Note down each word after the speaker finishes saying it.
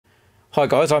Hi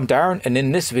guys, I'm Darren, and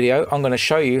in this video I'm going to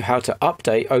show you how to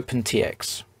update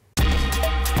OpenTX.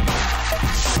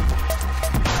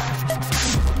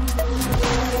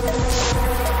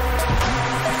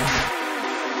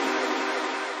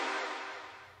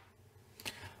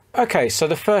 Okay, so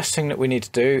the first thing that we need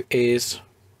to do is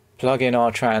plug in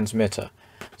our transmitter.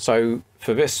 So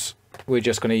for this we're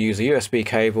just going to use a USB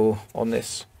cable on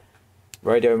this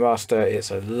RadioMaster. It's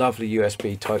a lovely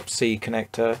USB Type-C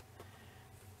connector.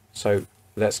 So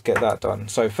let's get that done.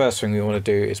 So first thing we want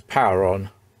to do is power on.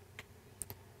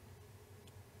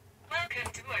 Welcome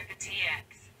to OpenTX.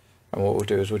 And what we'll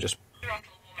do is we'll just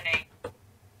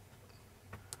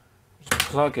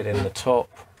plug it in the top.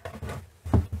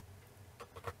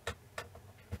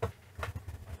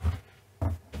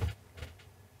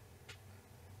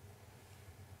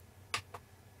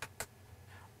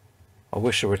 I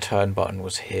wish a return button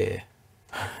was here.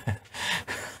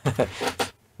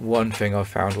 One thing I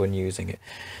found when using it.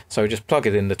 So just plug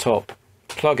it in the top,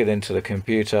 plug it into the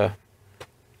computer,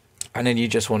 and then you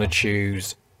just want to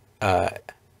choose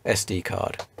SD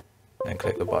card and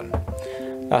click the button.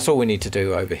 That's all we need to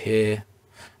do over here.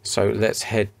 So let's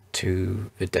head to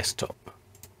the desktop.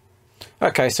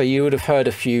 Okay, so you would have heard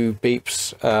a few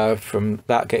beeps from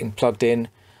that getting plugged in.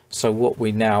 So what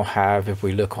we now have, if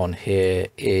we look on here,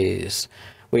 is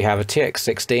we have a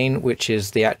TX16, which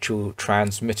is the actual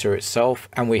transmitter itself,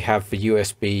 and we have the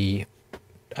USB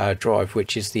drive,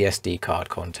 which is the SD card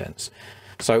contents.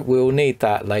 So we'll need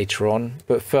that later on,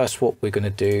 but first what we're going to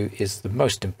do is the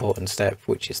most important step,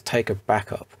 which is take a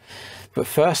backup. But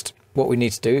first, what we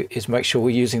need to do is make sure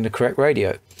we're using the correct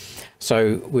radio.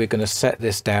 So we're going to set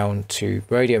this down to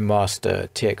RadioMaster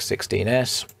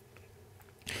TX16S.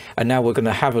 And now we're going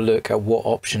to have a look at what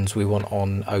options we want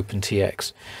on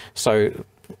OpenTX. So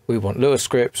we want Lewis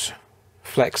scripts,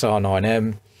 Flex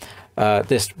R9M.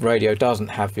 This radio doesn't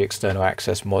have the external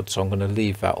access mod, so I'm going to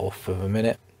leave that off for a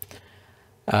minute.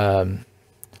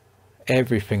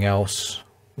 Everything else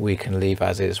we can leave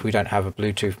as is. We don't have a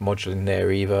Bluetooth module in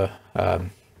there either.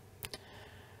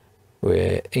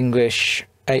 We're English,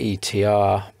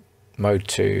 AETR, mode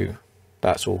 2,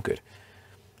 that's all good.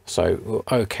 So we'll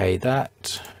OK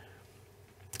that.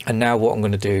 And now what I'm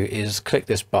going to do is click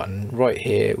this button right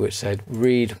here which said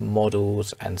read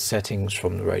models and settings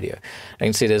from the radio. And you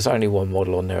can see there's only one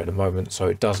model on there at the moment, so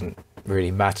it doesn't really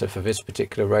matter for this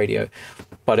particular radio,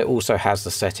 but it also has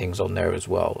the settings on there as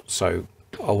well. So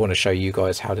I want to show you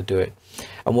guys how to do it.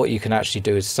 And what you can actually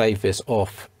do is save this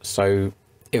off, so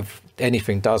if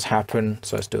anything does happen,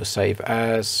 so let's do a save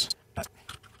as.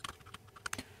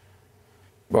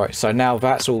 Right, so now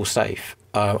that's all safe.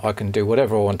 I can do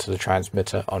whatever I want to the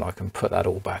transmitter and I can put that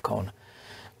all back on.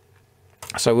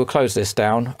 So we'll close this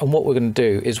down, and what we're going to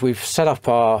do is we've set up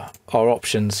our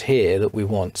options here that we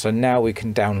want. So now we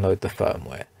can download the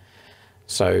firmware.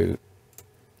 So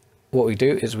what we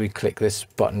do is we click this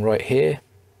button right here,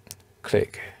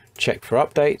 click check for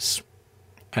updates,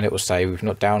 and it will say we've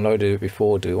not downloaded it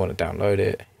before. Do we want to download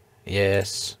it?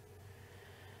 Yes.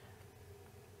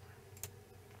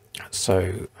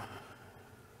 So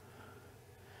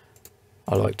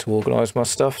I like to organize my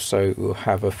stuff, so we'll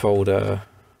have a folder,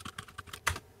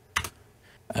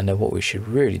 and then what we should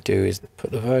really do is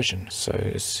put the version. So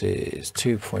this is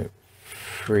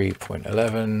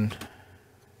 2.3.11.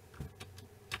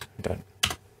 There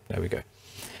we go.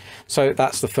 So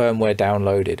that's the firmware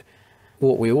downloaded.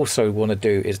 What we also want to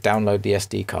do is download the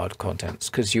SD card contents,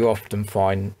 because you often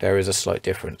find there is a slight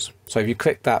difference. So if you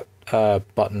click that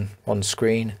button on the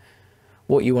screen,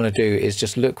 what you want to do is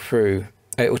just look through.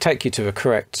 It will take you to the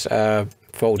correct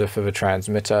folder for the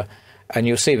transmitter, and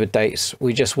you'll see the dates.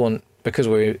 We just want, because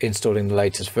we're installing the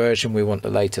latest version, we want the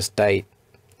latest date,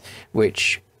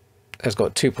 which has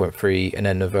got 2.3 and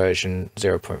then the version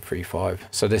 0.35.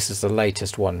 So this is the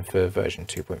latest one for version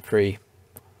 2.3.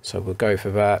 So we'll go for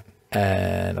that,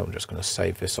 and I'm just going to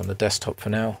save this on the desktop for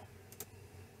now.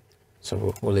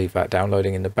 So we'll leave that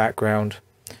downloading in the background.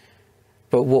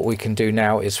 But what we can do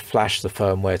now is flash the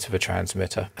firmware to the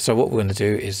transmitter. So what we're going to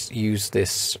do is use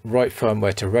this write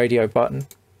firmware to radio button.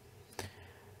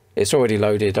 It's already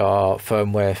loaded our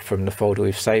firmware from the folder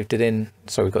we've saved it in.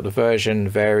 So we've got the version,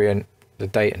 variant, the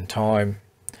date and time.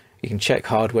 You can check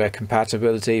hardware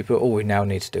compatibility, but all we now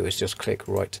need to do is just click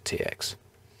write to TX.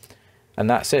 And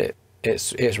that's it.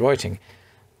 It's writing.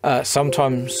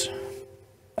 Sometimes,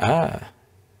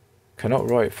 cannot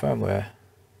write firmware,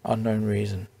 unknown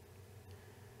reason.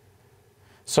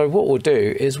 So what we'll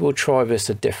do is we'll try this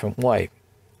a different way.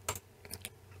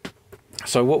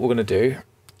 So what we're going to do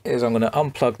is I'm going to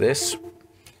unplug this,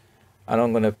 and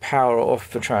I'm going to power off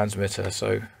the transmitter.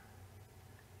 So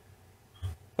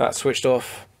that's switched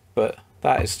off. but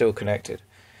that is still connected.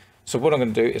 So what I'm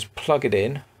going to do is plug it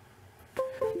in,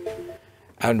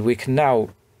 and we can now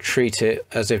treat it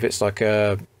as if it's like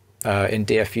a in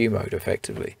DFU mode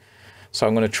effectively. So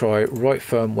I'm going to try write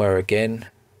firmware again.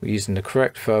 We're using the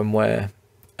correct firmware,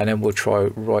 and then we'll try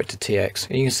write to TX.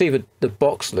 And you can see that the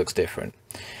box looks different.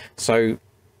 So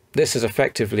this is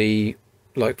effectively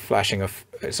like flashing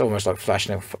it's almost like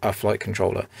flashing a flight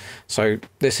controller. So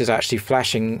this is actually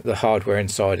flashing the hardware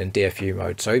inside in DFU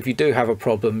mode. So if you do have a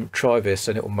problem, try this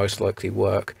and it will most likely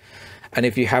work. And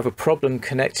if you have a problem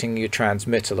connecting your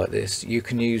transmitter like this, you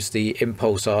can use the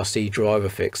Impulse RC driver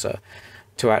fixer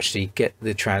to actually get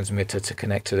the transmitter to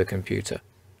connect to the computer.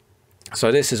 So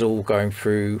this is all going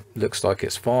through, looks like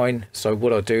it's fine. So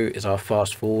what I'll do is I'll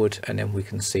fast forward and then we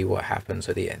can see what happens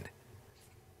at the end.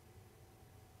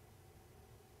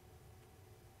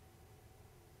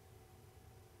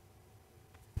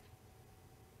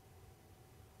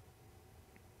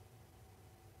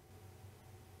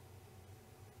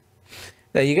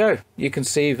 There you go. You can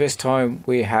see this time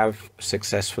we have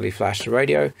successfully flashed the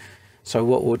radio. So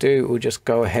what we'll do, we'll just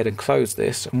go ahead and close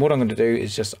this. And what I'm going to do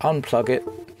is just unplug it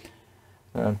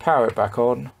and power it back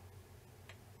on.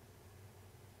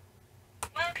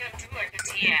 Welcome to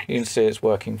OpenTX. You can see it's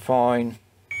working fine.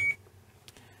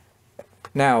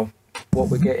 Now, what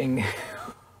we're getting,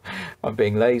 I'm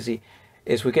being lazy,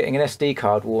 is we're getting an SD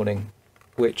card warning,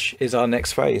 which is our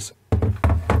next phase.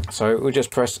 So we'll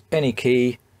just press any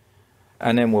key,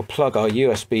 and then we'll plug our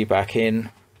USB back in.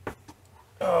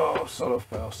 Oh, sort of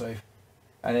fail safe.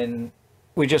 And then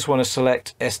we just want to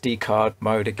select SD card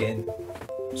mode again.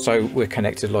 So we're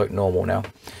connected like normal now.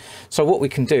 So what we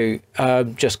can do,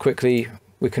 just quickly,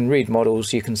 we can read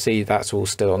models. You can see that's all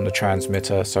still on the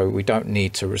transmitter. So we don't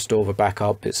need to restore the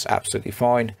backup. It's absolutely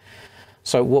fine.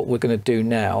 So what we're going to do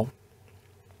now,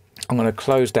 I'm going to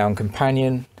close down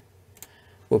Companion.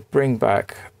 We'll bring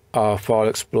back our File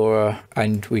Explorer,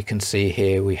 and we can see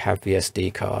here we have the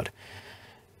SD card.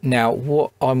 Now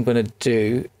what I'm going to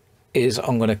do is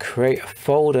I'm going to create a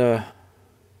folder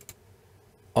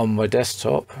on my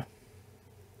desktop,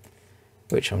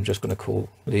 which I'm just going to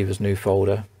leave as new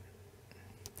folder,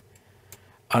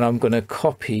 and I'm going to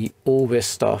copy all this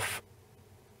stuff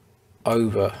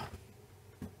over.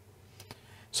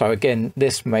 So again,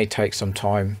 this may take some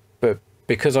time, but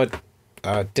because I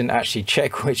didn't actually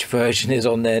check which version is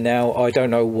on there now, I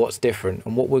don't know what's different.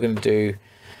 And what we're going to do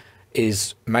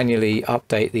is manually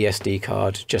update the SD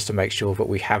card just to make sure that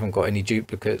we haven't got any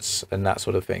duplicates and that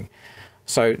sort of thing.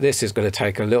 So this is going to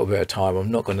take a little bit of time.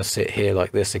 I'm not going to sit here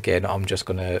like this again. I'm just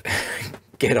going to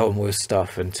get on with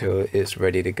stuff until it's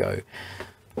ready to go.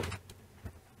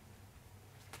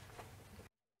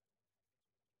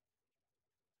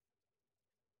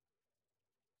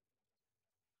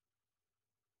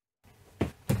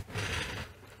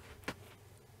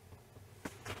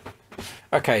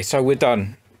 Okay, so we're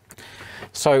done.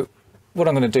 So what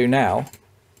I'm going to do now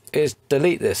is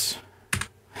delete this.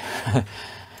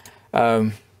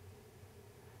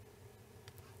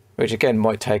 Which again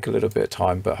might take a little bit of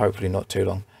time, but hopefully not too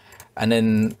long. And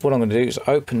then what I'm going to do is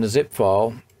open the zip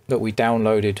file that we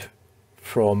downloaded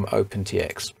from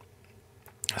OpenTX.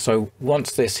 So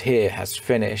once this here has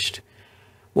finished,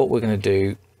 what we're going to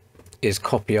do is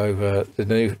copy over the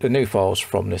new files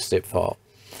from this zip file,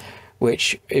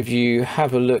 which if you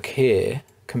have a look here,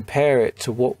 compare it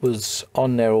to what was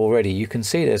on there already, you can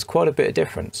see there's quite a bit of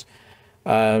difference.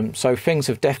 So things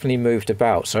have definitely moved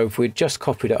about. So if we'd just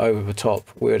copied it over the top,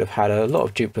 we would have had a lot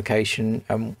of duplication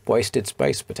and wasted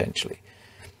space potentially.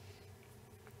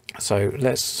 So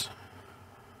let's,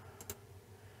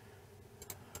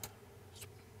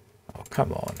 oh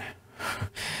come on,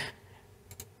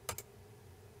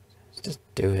 let's just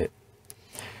do it.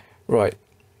 Right,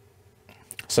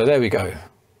 so there we go.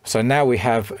 So now we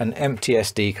have an empty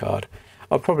SD card.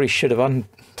 I probably should have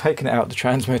taken it out the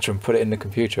transmitter and put it in the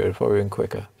computer. It would probably been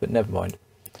quicker, but never mind.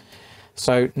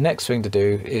 So next thing to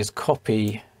do is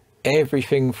copy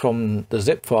everything from the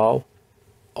zip file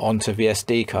onto the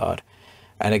SD card.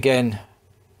 And again,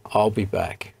 I'll be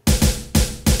back.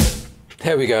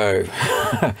 There we go.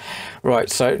 Right,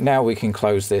 so now we can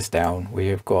close this down. We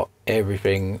have got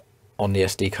everything on the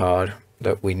SD card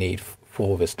that we need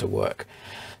for this to work.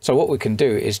 So what we can do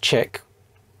is check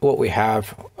what we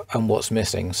have and what's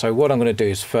missing. So what I'm going to do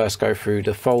is first go through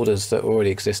the folders that are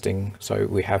already existing. So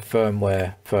we have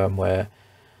firmware.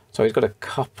 So we've got a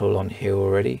couple on here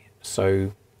already.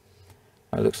 So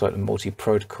it looks like the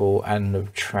multi-protocol and the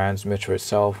transmitter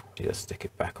itself. Just stick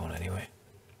it back on anyway.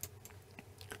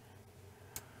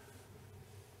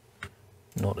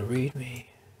 Not the README.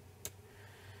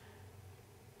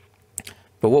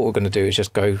 But what we're going to do is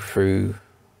just go through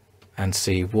and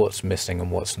see what's missing and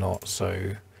what's not.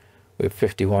 So with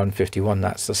 51,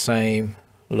 that's the same.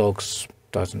 Logs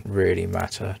doesn't really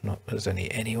matter, not as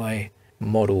any anyway.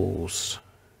 Models,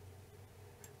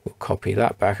 we'll copy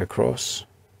that back across.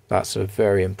 That's a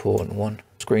very important one.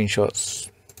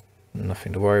 Screenshots,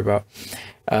 nothing to worry about.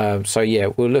 So yeah,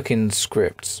 we'll look in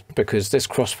scripts, because this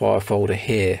Crossfire folder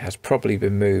here has probably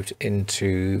been moved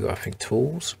into, I think,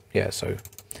 tools. Yeah,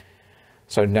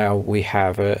 so now we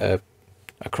have a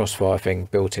Crossfire thing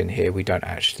built in here. We don't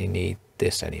actually need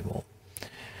this anymore.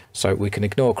 So we can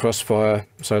ignore Crossfire.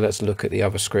 So let's look at the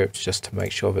other scripts just to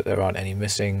make sure that there aren't any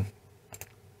missing.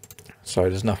 So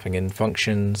there's nothing in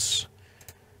functions,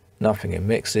 nothing in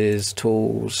mixes,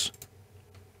 tools.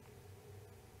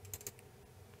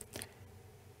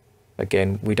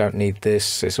 Again, we don't need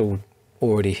this, it's all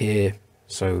already here.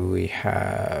 So we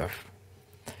have,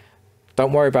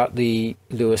 don't worry about the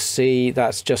Lewis C,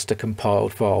 that's just a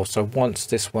compiled file. So once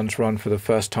this one's run for the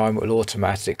first time, it will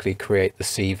automatically create the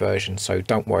C version. So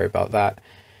don't worry about that.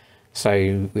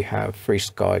 So we have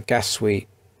FreeSky Gas Suite,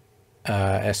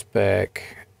 SBEC,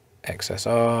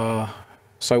 SxR.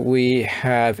 So we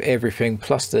have everything,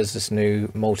 plus there's this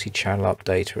new multi-channel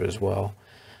updater as well.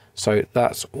 So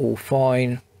that's all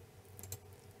fine.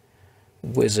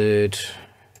 Wizard,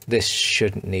 this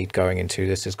shouldn't need going into,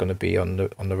 this is going to be on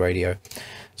the radio.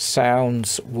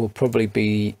 Sounds will probably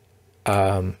be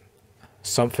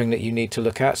something that you need to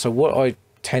look at. So what I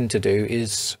tend to do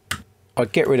is I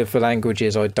get rid of the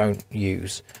languages I don't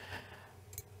use,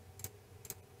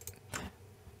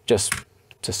 just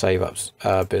to save up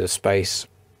a bit of space.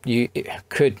 You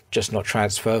could just not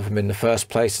transfer them in the first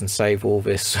place and save all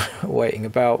this waiting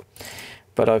about,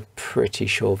 but I'm pretty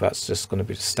sure that's just going to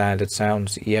be the standard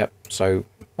sounds. Yep, so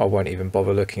I won't even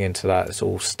bother looking into that, it's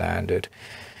all standard.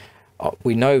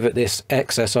 We know that this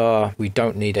SxR we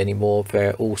don't need anymore,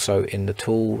 they're also in the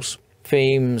tools.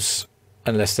 Themes,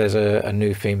 unless there's a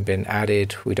new theme been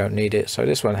added, we don't need it. So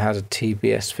this one has a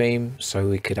TBS theme, so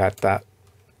we could add that.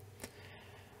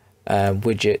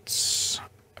 Widgets,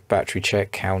 battery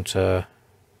check, counter,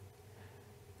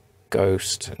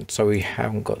 ghost, and so we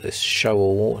haven't got this show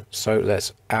all, so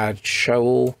let's add show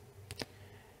all,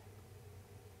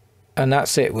 and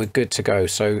that's it, we're good to go.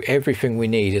 So everything we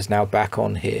need is now back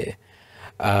on here.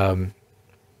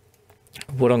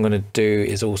 What I'm going to do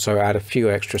is also add a few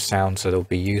extra sounds that'll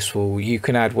be useful. You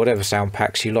can add whatever sound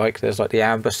packs you like, there's like the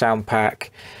amber sound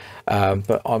pack,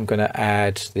 but I'm going to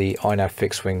add the iNav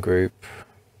fixed wing group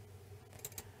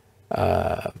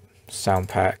sound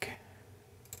pack.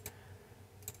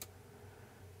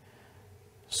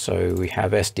 So we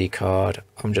have SD card.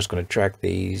 I'm just going to drag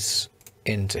these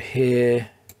into here.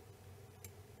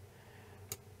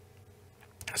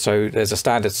 So there's a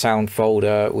standard sound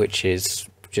folder, which is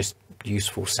just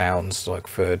useful sounds like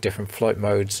for different flight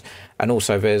modes, and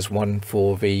also there's one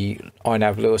for the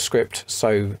iNav Lua script,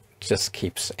 so just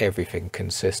keeps everything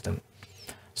consistent.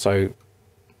 So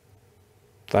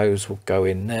those will go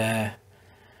in there,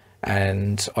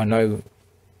 and I know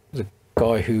the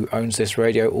guy who owns this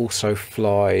radio also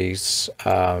flies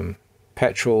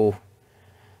petrol,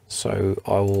 so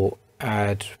I will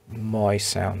add my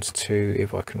sounds too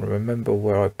if I can remember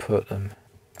where I put them.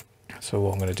 So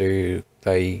what I'm going to do,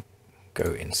 they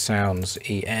go in sounds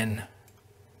EN.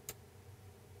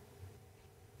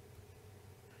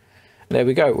 There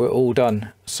we go, we're all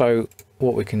done. So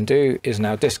what we can do is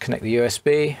now disconnect the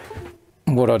USB.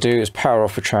 What I'll do is power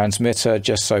off the transmitter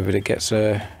just so that it gets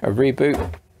a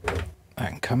reboot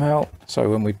and come out. So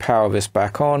when we power this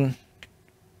back on,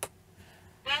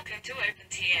 Welcome to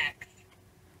OpenTX.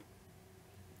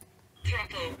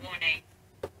 Throttle warning.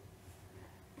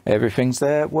 everything's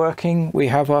there working. We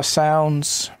have our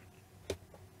sounds,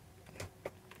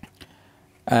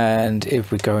 and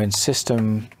if we go in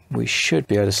system, we should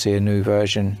be able to see a new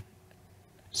version.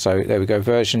 So there we go,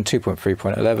 version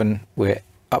 2.3.11, we're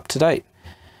up to date.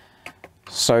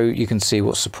 So you can see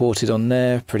what's supported on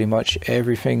there, pretty much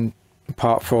everything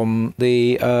apart from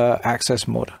the access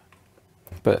mod,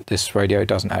 but this radio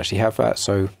doesn't actually have that,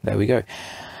 so there we go.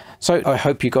 So I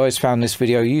hope you guys found this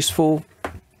video useful,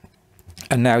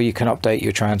 and now you can update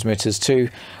your transmitters too.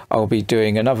 I'll be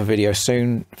doing another video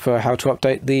soon for how to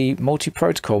update the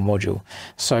multi-protocol module,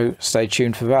 so stay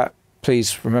tuned for that.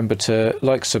 Please remember to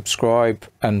like, subscribe,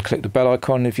 and click the bell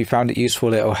icon if you found it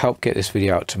useful. It'll help get this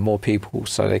video out to more people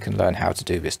so they can learn how to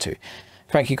do this too.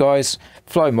 Thank you guys.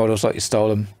 Fly models like you stole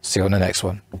them. See you on the next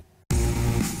one.